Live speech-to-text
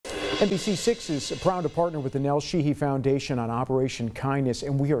NBC6 is proud to partner with the Nell Shehee Foundation on Operation Kindness,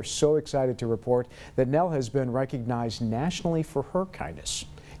 and we are so excited to report that Nell has been recognized nationally for her kindness.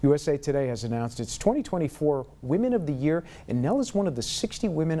 USA Today has announced its 2024 Women of the Year, and Nell is one of the 60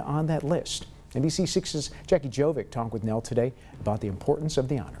 women on that list. NBC6's Jackie Jovic talked with Nell today about the importance of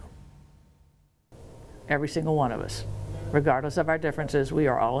the honor. Every single one of us, regardless of our differences, we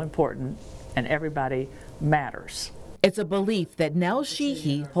are all important and everybody matters. It's a belief that Nell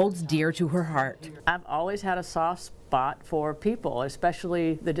Shehee holds dear to her heart. I've always had a soft spot for people,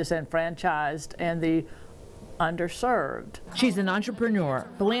 especially the disenfranchised and the underserved. She's an entrepreneur,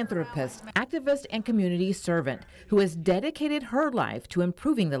 philanthropist, activist, and community servant who has dedicated her life to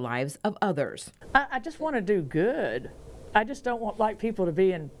improving the lives of others. I just want to do good. I just don't like people to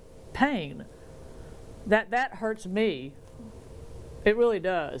be in pain. That hurts me. It really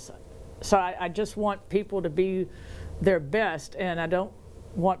does. So I just want people to be their best, and I don't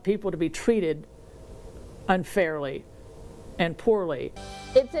want people to be treated unfairly and poorly.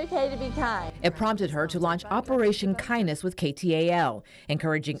 It's okay to be kind. It prompted her to launch Operation Kindness with KTAL,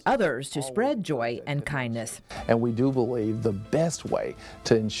 encouraging others to spread joy and kindness. And we do believe the best way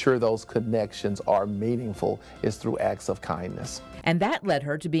to ensure those connections are meaningful is through acts of kindness. And that led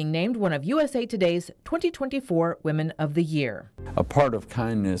her to being named one of USA Today's 2024 Women of the Year. A part of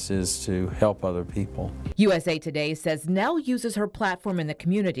kindness is to help other people. USA Today says Nell uses her platform in the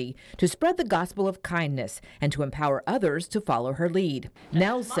community to spread the gospel of kindness and to empower others to follow her lead.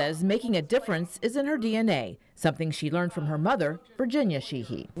 Nell says making a difference is in her DNA, something she learned from her mother, Virginia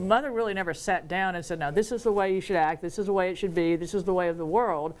Shehee. Mother really never sat down and said, now this is the way you should act, this is the way it should be, this is the way of the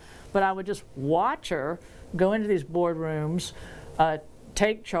world. But I would just watch her go into these boardrooms,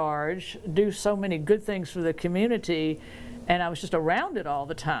 take charge, do so many good things for the community, and I was just around it all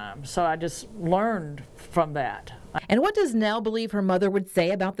the time. So I just learned from that. And what does Nell believe her mother would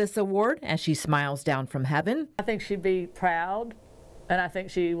say about this award as she smiles down from heaven? I think she'd be proud, and I think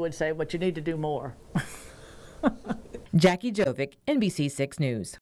she would say, but you need to do more. Jackie Jovic, NBC6 News.